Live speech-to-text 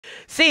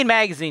Scene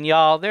Magazine,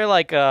 y'all, they're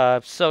like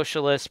a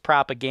socialist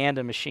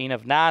propaganda machine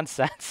of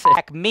nonsense.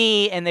 Attack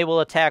me, and they will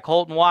attack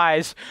Holton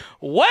Wise,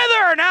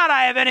 whether or not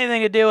I have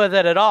anything to do with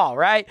it at all,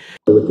 right?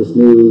 With this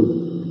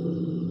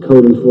new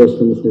code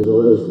enforcement, this new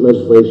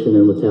legislation,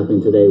 and what's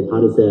happening today, how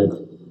do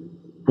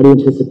you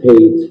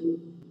anticipate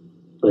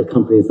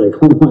companies like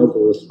HoltonWise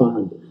will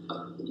respond?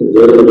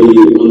 They're going to be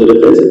on the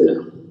defensive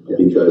now,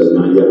 because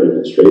now you have an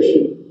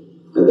administration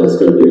that's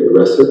going to be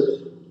aggressive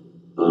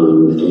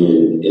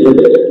and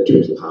innovative in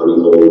terms of how we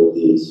hold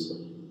these,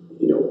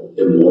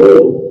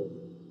 immoral,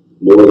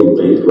 morally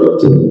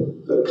bankrupt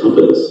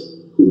companies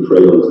who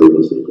prey on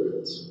Cleveland's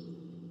neighborhoods.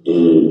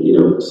 And,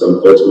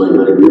 some folks might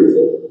not agree with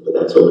it, but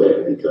that's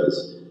okay,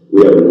 because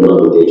we have a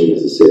moral obligation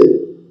as a city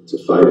to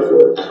fight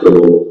for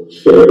equitable,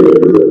 fair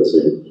neighborhoods.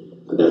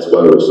 And that's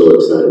why we're so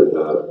excited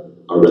about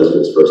our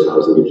residents' first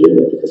housing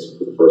agenda, because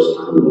for the first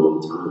time in a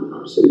long time in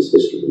our city's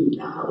history, we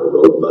now have a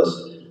robust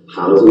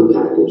housing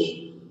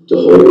package to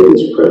hold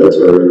these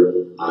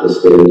predatory,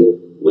 out-of-state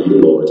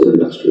landlords and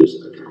investors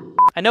accountable.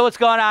 I know what's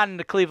going on in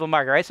the Cleveland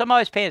market, right? So I'm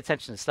always paying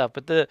attention to stuff,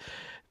 but the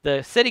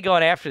city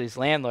going after these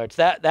landlords,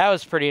 that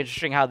was pretty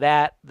interesting how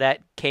that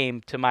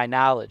came to my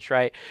knowledge,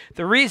 right?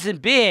 The reason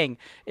being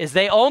is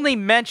they only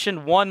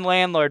mentioned one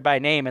landlord by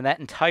name in that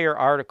entire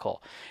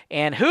article.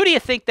 And who do you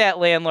think that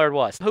landlord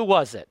was? Who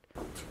was it?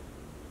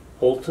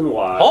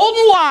 HoltonWise.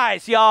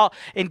 HoltonWise, y'all.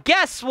 And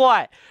guess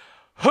what?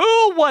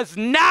 Who was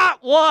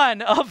not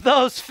one of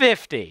those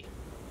 50?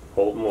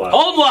 HoltonWise.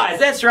 HoltonWise,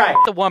 that's right.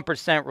 The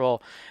 1%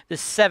 rule.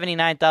 This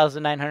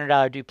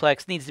 $79,900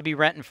 duplex needs to be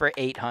renting for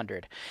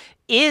 $800.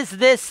 Is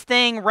this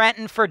thing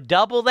renting for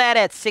double that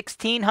at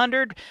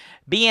 $1,600?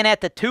 Being at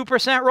the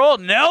 2% rule?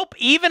 Nope,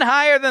 even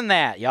higher than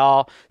that,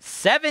 y'all.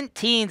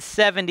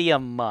 $1,770 a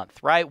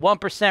month, right?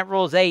 1%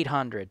 rule is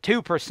 $800.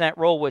 2%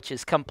 rule, which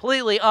is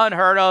completely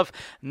unheard of,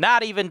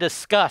 not even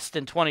discussed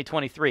in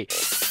 2023.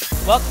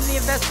 Welcome to the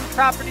Investment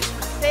Properties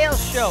for Sale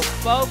show,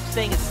 folks.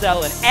 Saying it's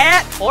selling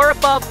at or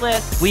above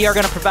list. We are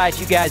going to provide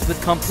you guys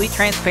with complete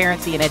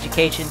transparency and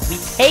education. We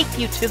take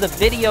you to the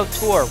video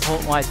tour,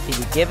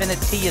 HoltonWiseTV, giving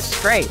it to you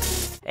straight.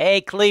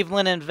 Hey,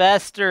 Cleveland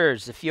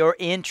investors, if you're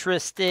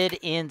interested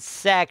in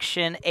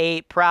Section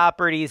 8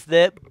 properties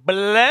that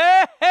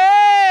blow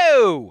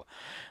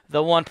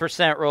the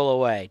 1% roll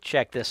away,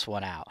 check this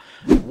one out.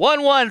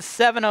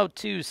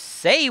 11702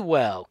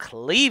 Saywell,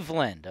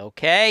 Cleveland,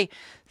 okay?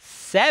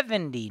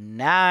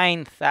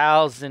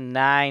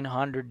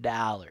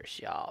 $79,900,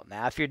 y'all.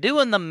 Now, if you're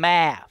doing the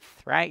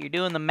math, right, you're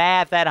doing the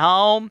math at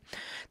home,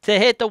 to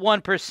hit the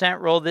 1%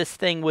 roll, this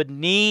thing would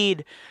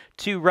need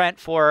to rent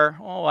for,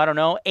 I don't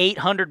know,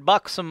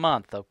 $800 a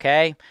month,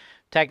 okay?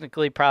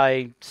 Technically,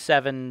 probably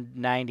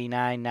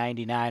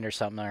 $799.99 or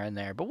something in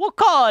there, but we'll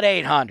call it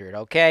 $800,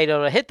 okay?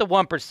 To hit the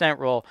 1%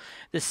 roll,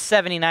 this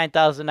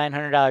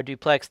 $79,900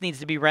 duplex needs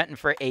to be renting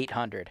for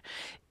 $800.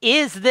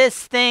 Is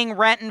this thing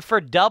renting for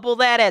double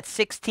that at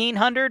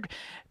 $1,600?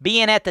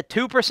 Being at the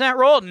 2%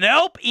 roll?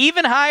 Nope,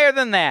 even higher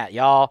than that,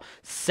 y'all.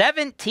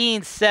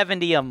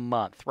 $1,770 a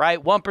month,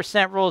 right?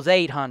 1% roll is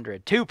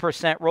 $800.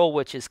 2% roll,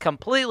 which is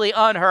completely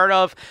unheard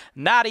of,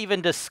 not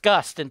even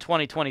discussed in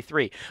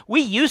 2023.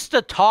 We used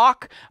to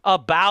talk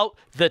about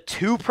the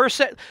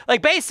 2%,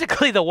 like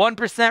basically the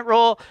 1%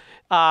 roll.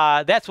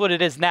 That's what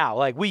it is now.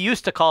 Like, we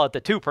used to call it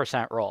the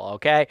 2% roll,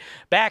 okay?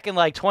 Back in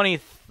like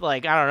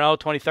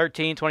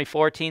 2013,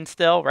 2014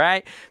 still,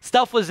 right?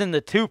 Stuff was in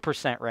the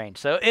 2% range.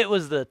 So it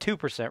was the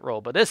 2%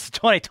 roll. But this is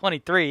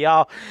 2023,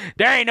 y'all.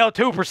 There ain't no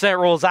 2%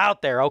 rolls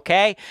out there,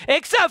 okay?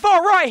 Except for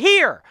right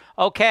here,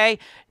 okay?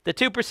 The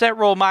 2%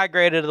 roll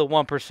migrated to the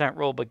 1%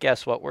 roll, but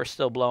guess what? We're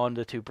still blowing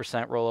the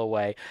 2% roll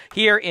away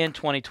here in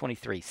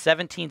 2023.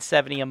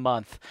 $1,770 a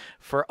month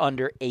for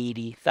under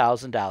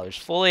 $80,000.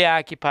 Fully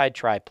occupied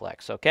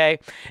triplex, okay?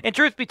 And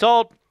truth be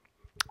told,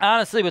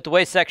 honestly, with the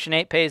way Section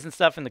 8 pays and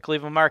stuff in the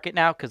Cleveland market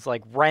now, because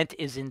like rent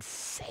is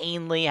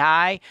insanely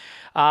high,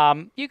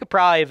 you could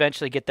probably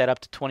eventually get that up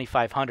to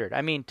 $2,500.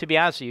 I mean, to be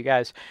honest with you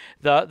guys,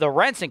 the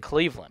rents in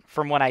Cleveland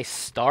from when I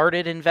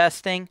started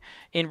investing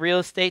in real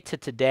estate to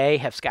today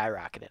have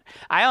skyrocketed.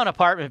 I own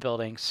apartment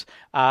buildings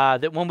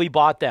that when we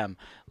bought them,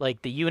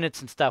 like the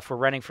units and stuff were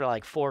renting for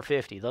like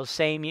 $450. Those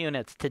same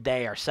units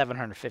today are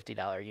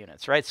 $750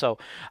 units, right? So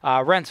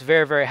rent's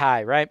very, very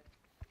high, right?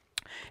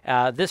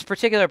 This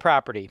particular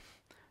property,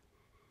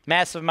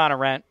 massive amount of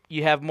rent,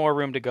 you have more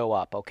room to go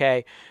up,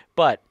 okay?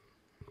 But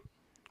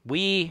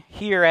we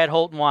here at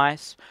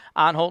HoltonWise,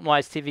 on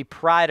HoltonWiseTV,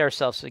 pride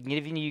ourselves in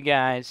giving you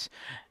guys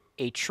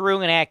a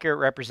true and accurate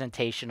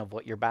representation of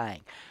what you're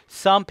buying.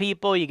 Some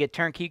people, you get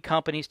turnkey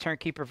companies,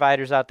 turnkey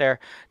providers out there,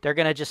 they're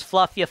going to just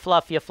fluff you.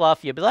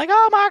 Be like,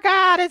 oh my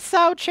God, it's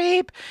so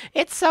cheap.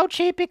 It's so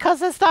cheap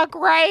because it's the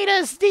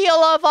greatest deal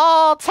of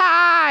all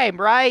time,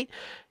 right?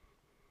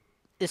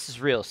 This is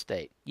real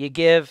estate. You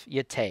give,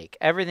 you take.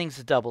 Everything's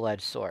a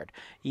double-edged sword.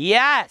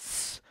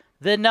 Yes,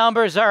 the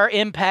numbers are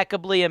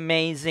impeccably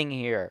amazing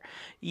here.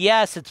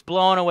 Yes, it's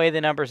blowing away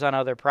the numbers on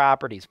other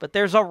properties, but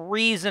there's a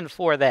reason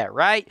for that,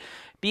 right?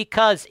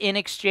 because in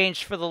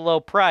exchange for the low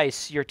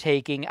price, you're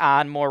taking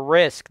on more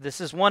risk. This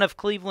is one of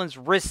Cleveland's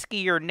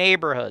riskier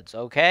neighborhoods,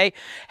 okay?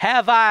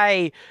 Have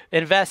I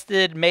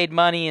invested, made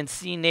money, and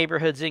seen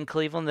neighborhoods in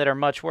Cleveland that are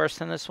much worse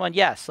than this one?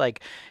 Yes. Like,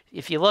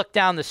 if you look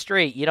down the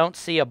street, you don't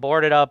see a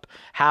boarded up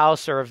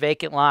house or a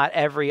vacant lot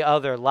every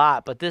other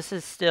lot, but this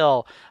is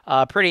still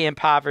a pretty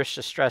impoverished,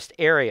 distressed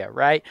area,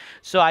 right?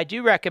 So I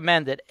do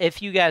recommend that if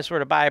you guys were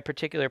to buy a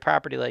particular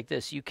property like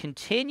this, you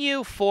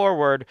continue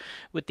forward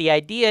with the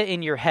idea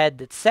in your head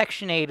that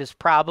Section 8 is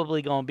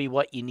probably going to be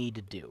what you need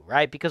to do,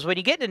 right? Because when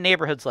you get into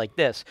neighborhoods like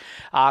this,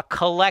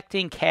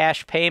 collecting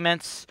cash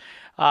payments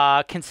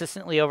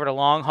consistently over the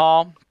long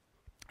haul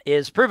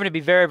is proven to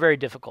be very, very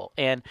difficult.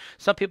 And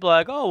some people are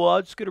like, oh, well,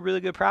 I'll just get a really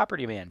good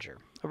property manager.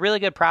 A really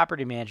good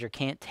property manager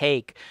can't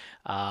take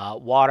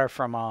water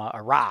from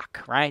a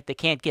rock, right? They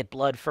can't get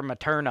blood from a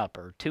turnip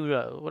or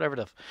tuna, whatever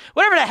the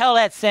hell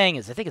that saying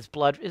is. I think it's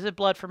blood. Is it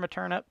blood from a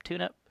turnip?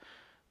 Tulip?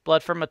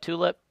 Blood from a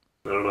tulip?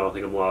 I don't know. I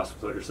think I'm lost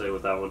with what you're saying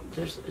with that one.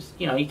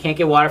 You can't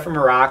get water from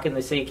a rock, and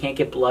they say you can't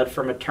get blood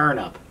from a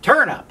turnip.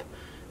 Turnip.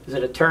 Is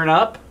it a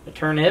turnip? A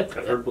turnip?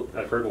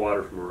 I've heard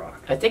water from a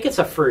rock. I think it's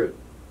a fruit.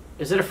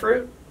 Is it a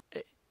fruit?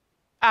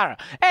 I don't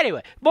know.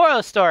 Anyway, moral of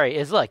the story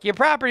is, look, your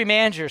property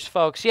managers,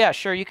 folks, yeah,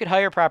 sure, you could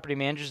hire property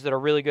managers that are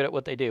really good at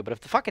what they do, but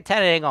if the fucking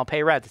tenant ain't gonna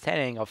pay rent, the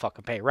tenant ain't gonna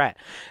fucking pay rent.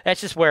 That's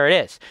just where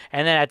it is.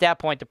 And then at that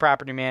point, the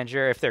property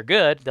manager, if they're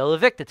good, they'll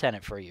evict the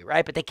tenant for you,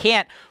 right? But they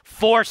can't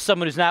force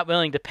someone who's not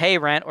willing to pay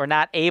rent or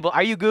not able.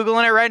 Are you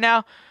Googling it right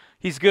now?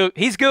 He's Googling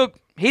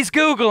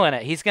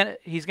it.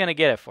 He's gonna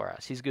get it for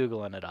us. He's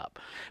Googling it up.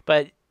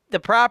 But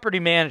the property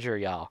manager,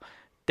 y'all,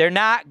 they're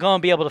not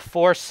gonna be able to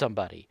force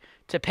somebody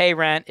to pay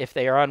rent if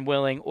they are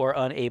unwilling or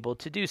unable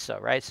to do so,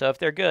 right? So if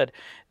they're good,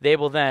 they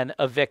will then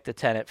evict the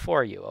tenant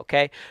for you,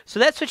 okay? So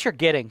that's what you're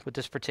getting with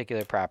this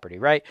particular property,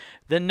 right?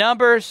 The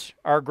numbers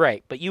are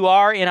great, but you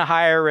are in a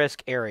higher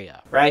risk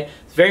area, right?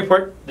 It's very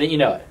important that you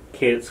know it.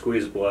 Can't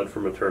squeeze blood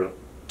from a turnip.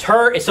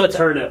 So it's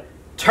Turnip.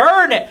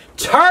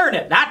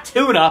 Turnip, not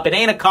tune up. It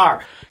ain't a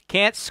car.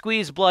 Can't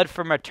squeeze blood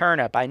from a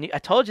turnip. I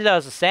told you that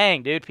was a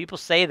saying, dude. People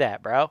say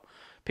that, bro.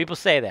 People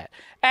say that.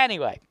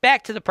 Anyway,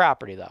 back to the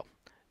property, though.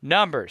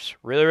 Numbers,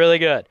 really, really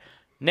good.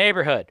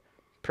 Neighborhood,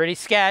 pretty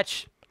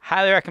sketch.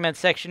 Highly recommend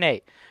Section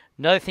 8.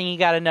 Another thing you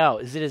got to know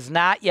is it is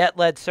not yet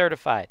lead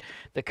certified.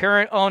 The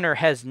current owner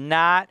has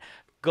not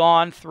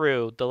gone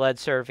through the lead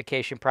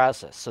certification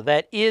process. So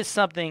that is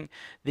something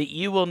that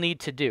you will need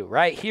to do,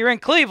 right? Here in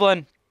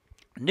Cleveland,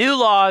 new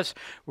laws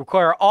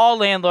require all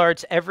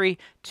landlords every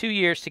 2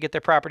 years to get their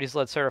properties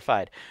lead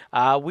certified.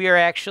 We are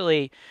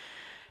actually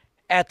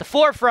at the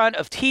forefront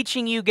of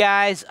teaching you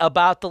guys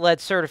about the lead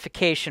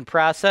certification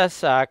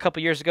process. A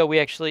couple years ago,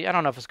 I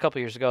don't know if it was a couple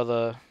years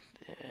ago,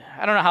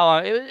 I don't know how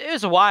long, it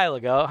was a while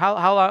ago. How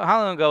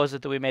long ago was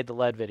it that we made the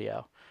lead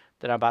video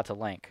that I'm about to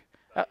link?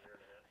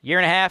 Year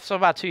and a half, so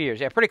about 2 years.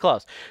 Yeah, pretty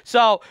close.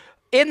 So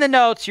in the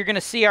notes, you're going to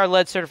see our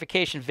lead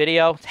certification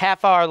video. It's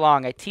half hour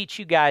long. I teach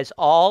you guys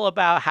all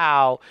about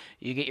how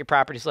you get your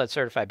properties lead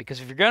certified. Because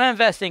if you're going to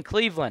invest in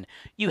Cleveland,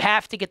 you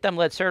have to get them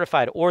lead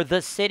certified or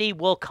the city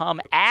will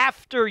come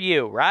after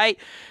you, right?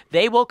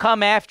 They will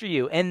come after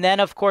you. And then,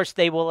 of course,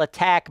 they will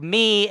attack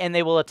me and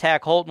they will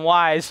attack Holton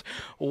Wise,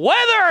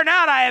 whether or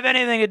not I have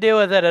anything to do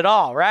with it at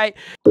all, right?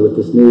 With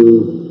this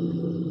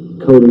new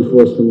code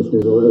enforcement, this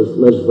new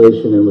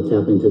legislation and what's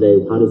happening today,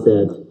 how do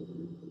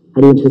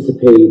you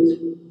anticipate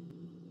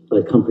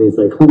companies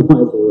like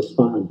HoltonWise will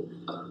respond?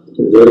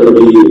 They're going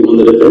to be on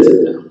the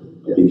defensive now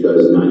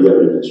because now you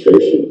have an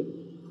administration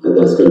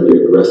that's going to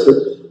be aggressive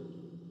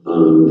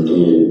and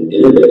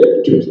innovative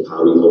in terms of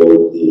how we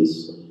hold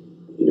these,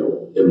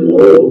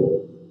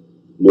 immoral,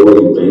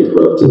 morally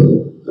bankrupt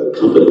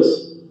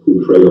companies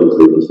who prey on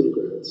Cleveland's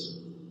neighborhoods.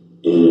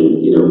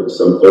 And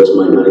some folks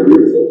might not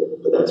agree with it,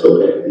 but that's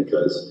okay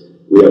because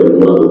we have a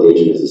moral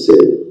obligation as a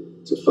city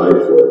to fight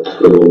for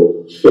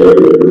equitable, fair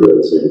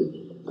neighborhoods.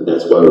 And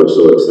that's why we're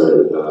so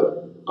excited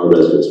about our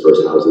residents'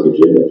 first housing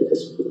agenda,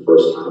 because for the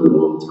first time in a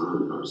long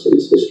time in our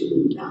city's history,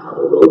 we now have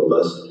a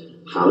robust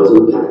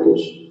housing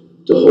package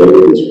to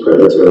hold these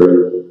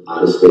predatory,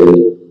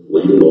 out-of-state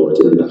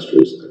landlords and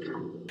investors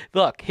accountable.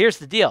 Look, here's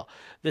the deal.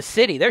 The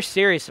city, they're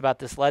serious about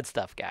this lead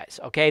stuff, guys,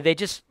 okay? They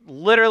just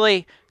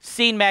literally,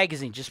 Scene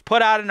Magazine just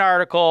put out an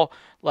article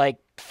like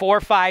 4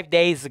 or 5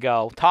 days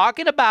ago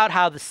talking about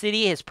how the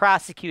city is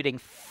prosecuting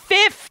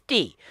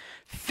 50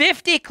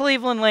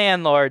 Cleveland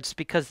landlords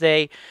because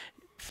they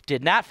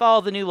did not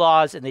follow the new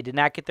laws and they did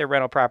not get their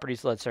rental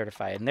properties lead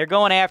certified. And they're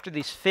going after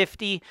these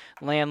 50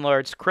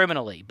 landlords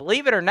criminally.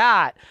 Believe it or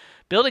not,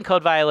 building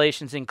code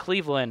violations in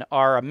Cleveland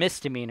are a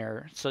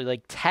misdemeanor. So,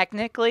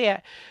 technically,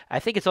 I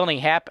think it's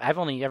only I've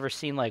only ever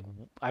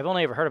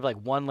heard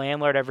of one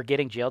landlord ever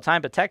getting jail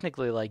time. But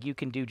technically, you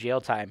can do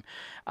jail time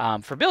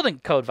for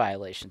building code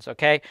violations.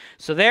 Okay,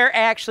 so they're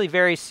actually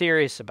very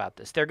serious about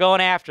this. They're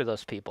going after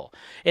those people.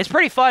 It's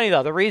pretty funny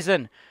though. The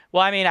reason,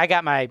 I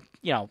got my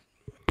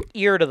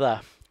ear to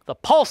the the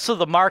pulse of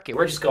the market.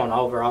 We're just going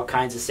over all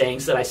kinds of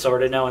sayings that I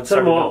sort of know and Set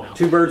sort them of all. don't know.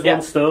 Two birds,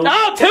 one stone.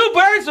 Oh, 2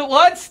 birds with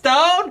 1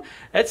 stone.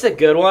 That's a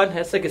good one.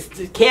 That's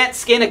like can't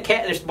skin a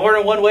cat. There's more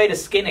than one way to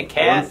skin a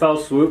cat. One fell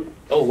swoop.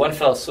 Oh, 1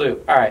 fell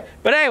swoop. All right.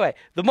 But anyway,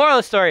 the moral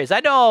of the story is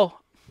I know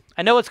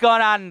what's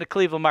going on in the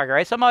Cleveland market,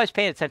 right? So I'm always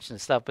paying attention to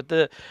stuff. But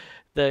the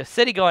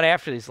city going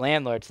after these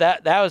landlords,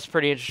 that was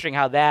pretty interesting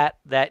how that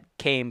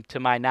came to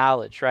my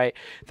knowledge, right?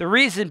 The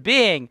reason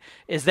being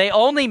is they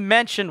only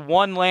mentioned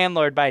one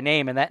landlord by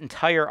name in that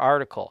entire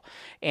article.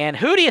 And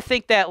who do you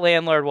think that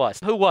landlord was?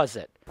 Who was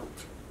it?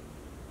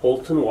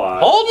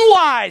 HoltonWise.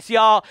 HoltonWise,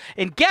 y'all.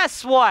 And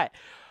guess what?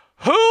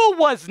 Who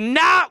was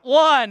not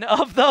one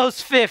of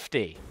those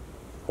 50?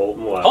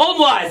 HoltonWise.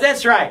 HoltonWise,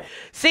 that's right.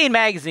 Scene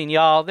Magazine,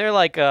 y'all. They're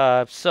like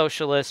a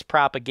socialist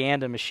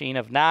propaganda machine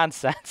of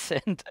nonsense.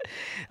 And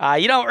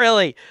you don't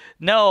really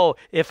know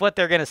if what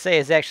they're going to say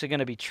is actually going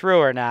to be true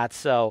or not.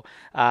 So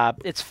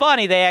it's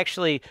funny. They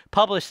actually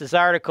published this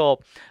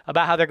article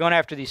about how they're going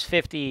after these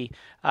 50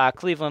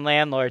 Cleveland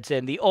landlords.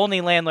 And the only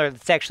landlord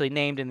that's actually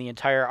named in the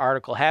entire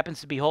article happens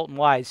to be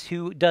HoltonWise,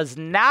 who does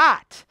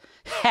not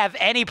have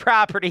any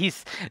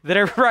properties that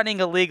are running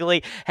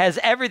illegally, has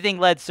everything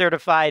lead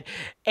certified,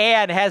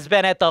 and has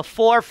been at the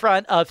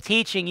forefront of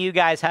teaching you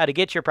guys how to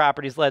get your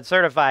properties lead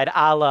certified,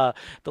 a la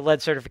the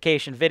lead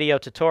certification video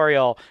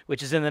tutorial,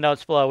 which is in the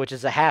notes below, which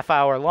is a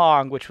half-hour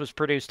long, which was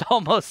produced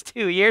almost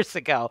 2 years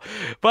ago.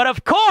 But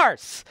of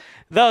course,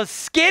 those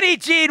skinny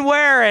jean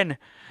wearing,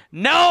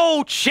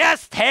 no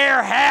chest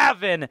hair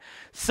having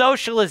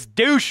socialist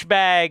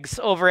douchebags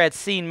over at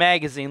Scene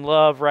Magazine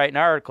love writing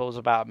articles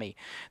about me.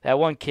 That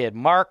one kid,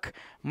 Mark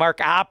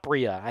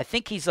Oprea, I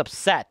think he's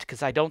upset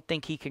because I don't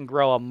think he can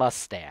grow a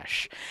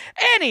mustache.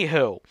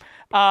 Anywho,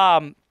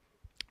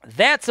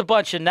 that's a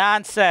bunch of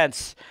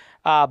nonsense,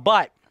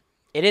 but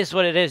it is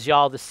what it is,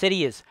 y'all. The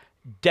city is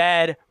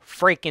dead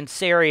freaking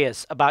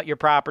serious about your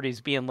properties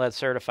being lead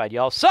certified,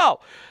 y'all. So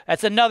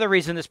that's another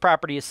reason this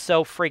property is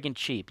so freaking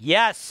cheap.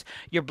 Yes,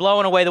 you're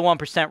blowing away the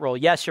 1% rule.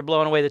 Yes, you're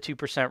blowing away the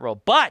 2%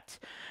 rule. But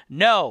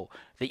know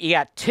that you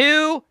got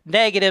 2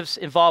 negatives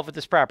involved with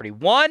this property.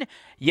 One,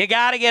 you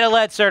got to get it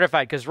lead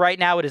certified because right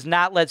now it is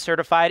not lead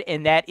certified,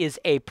 and that is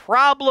a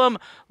problem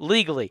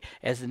legally.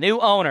 As the new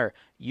owner,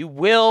 you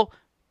will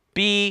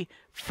be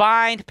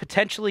fined,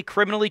 potentially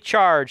criminally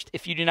charged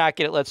if you do not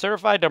get it lead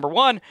certified, number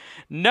 1.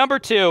 Number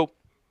 2,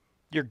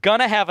 you're going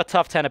to have a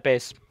tough tenant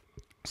base.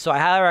 So I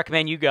highly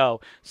recommend you go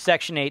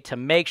Section 8 to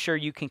make sure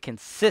you can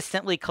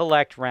consistently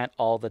collect rent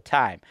all the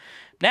time.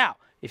 Now,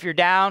 if you're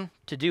down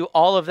to do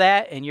all of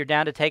that and you're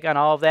down to take on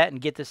all of that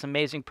and get this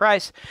amazing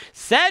price,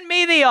 send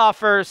me the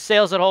offers,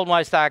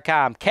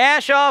 sales@HoltonWise.com.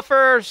 Cash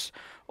offers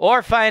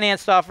or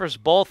financed offers,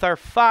 both are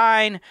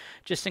fine.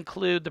 Just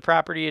include the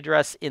property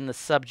address in the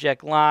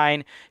subject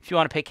line. If you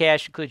want to pay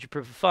cash, include your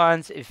proof of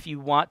funds. If you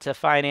want to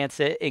finance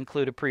it,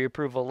 include a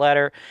pre-approval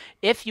letter.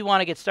 If you want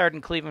to get started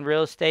in Cleveland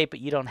real estate, but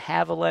you don't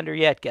have a lender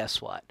yet,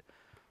 guess what?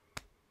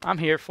 I'm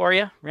here for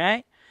you,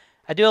 right?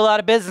 I do a lot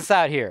of business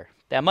out here.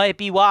 That might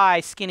be why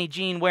skinny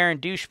jean wearing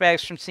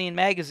douchebags from Scene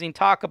Magazine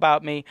talk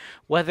about me,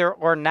 whether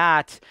or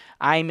not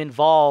I'm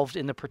involved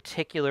in the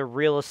particular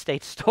real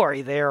estate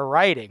story they're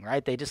writing,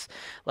 right? They just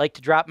like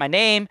to drop my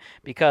name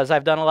because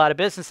I've done a lot of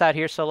business out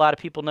here, so a lot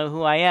of people know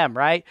who I am,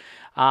 right?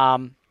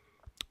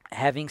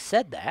 Having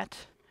said that,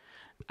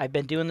 I've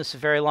been doing this a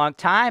very long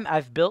time.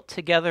 I've built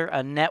together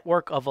a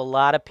network of a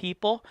lot of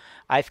people.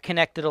 I've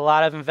connected a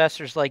lot of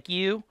investors like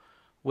you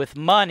with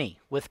money,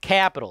 with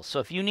capital. So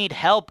if you need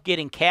help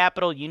getting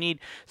capital, you need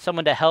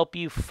someone to help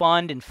you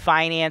fund and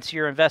finance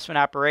your investment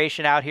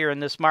operation out here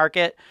in this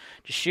market,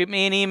 just shoot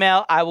me an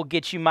email. I will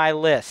get you my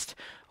list.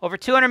 Over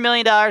 $200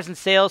 million in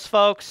sales,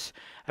 folks.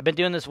 I've been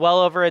doing this well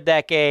over a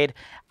decade.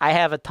 I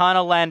have a ton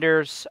of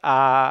lenders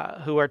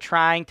who are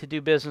trying to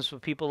do business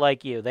with people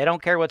like you. They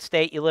don't care what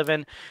state you live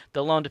in.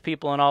 They'll loan to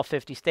people in all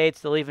 50 states.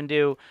 They'll even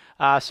do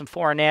some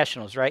foreign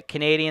nationals, right?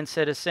 Canadian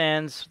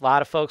citizens, a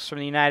lot of folks from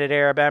the United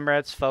Arab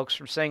Emirates, folks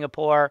from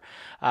Singapore.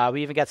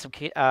 We even got some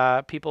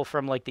people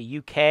from like the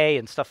UK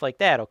and stuff like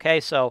that,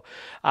 okay? So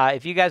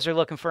if you guys are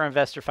looking for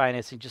investor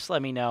financing, just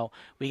let me know.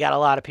 We got a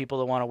lot of people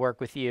that want to work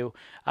with you.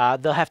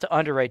 They'll have to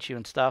underwrite you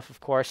and stuff, of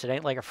course. It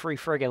ain't like a free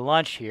friggin'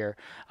 lunch here.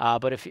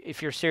 But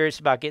if you're serious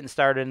about getting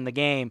started in the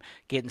game,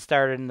 getting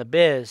started in the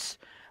biz,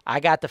 I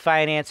got the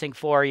financing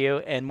for you,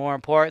 and more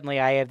importantly,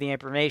 I have the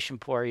information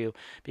for you,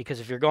 because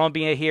if you're going to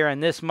be here in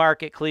this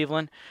market,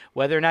 Cleveland,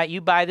 whether or not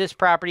you buy this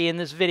property in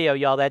this video,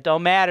 y'all, that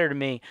don't matter to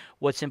me.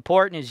 What's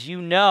important is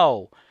you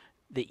know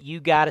that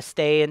you got to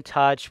stay in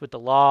touch with the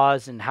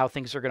laws and how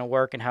things are going to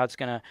work and how it's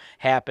going to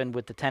happen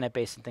with the tenant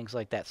base and things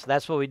like that. So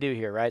that's what we do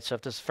here, right? So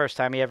if this is the first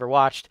time you ever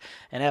watched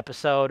an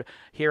episode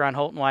here on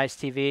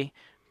HoltonWiseTV,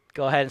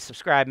 go ahead and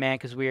subscribe, man,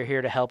 because we are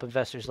here to help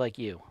investors like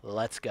you.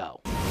 Let's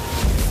go.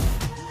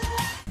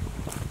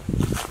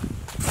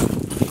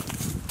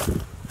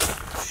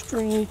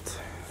 Street.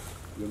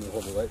 You want me to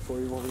hold the light for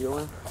you while we go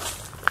in?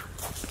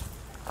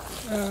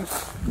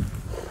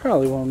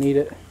 Probably won't need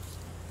it.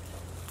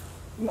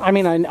 I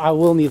mean, I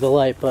will need the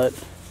light, but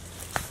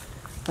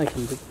I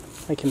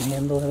can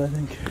handle it, I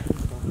think.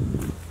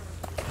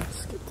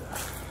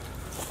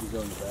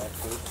 go in the back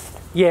first?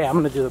 Yeah, I'm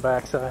gonna do the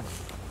back side.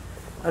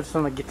 I just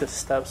want to get this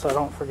step so I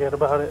don't forget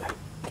about it.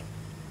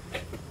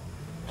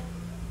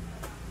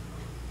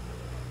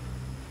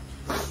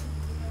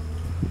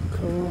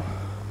 Cool.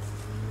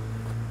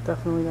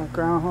 Definitely got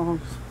groundhogs.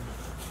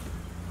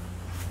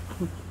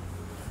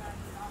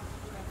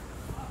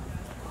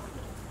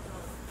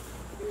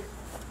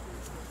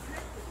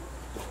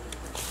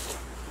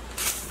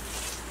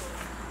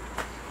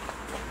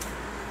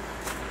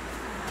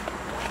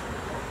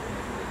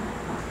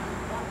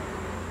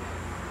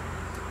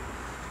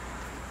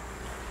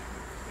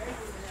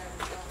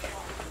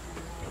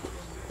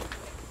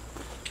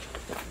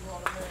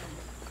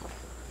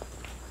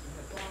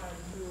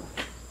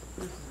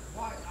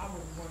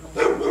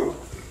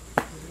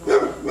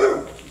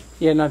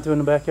 Yeah, not doing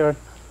the backyard.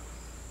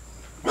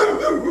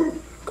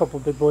 Couple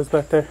big boys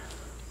back there.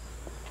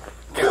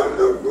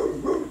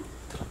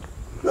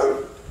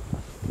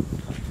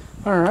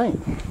 Alright,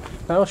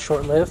 that was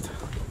short-lived.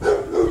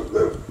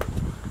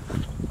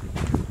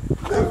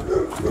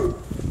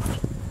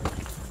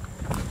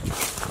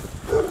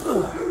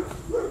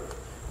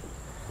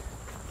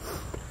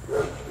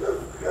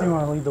 You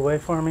want to lead the way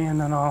for me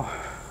and then I'll...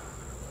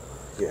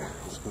 Yeah,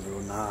 let's go to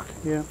a knock.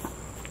 Yeah.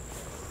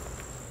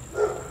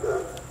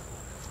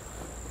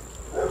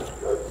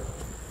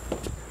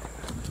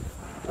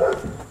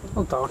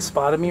 Well, dog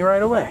spotted me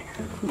right away.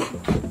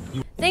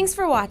 Thanks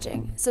for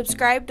watching.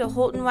 Subscribe to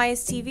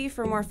HoltonWiseTV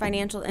for more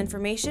financial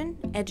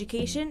information,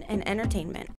 education, and entertainment.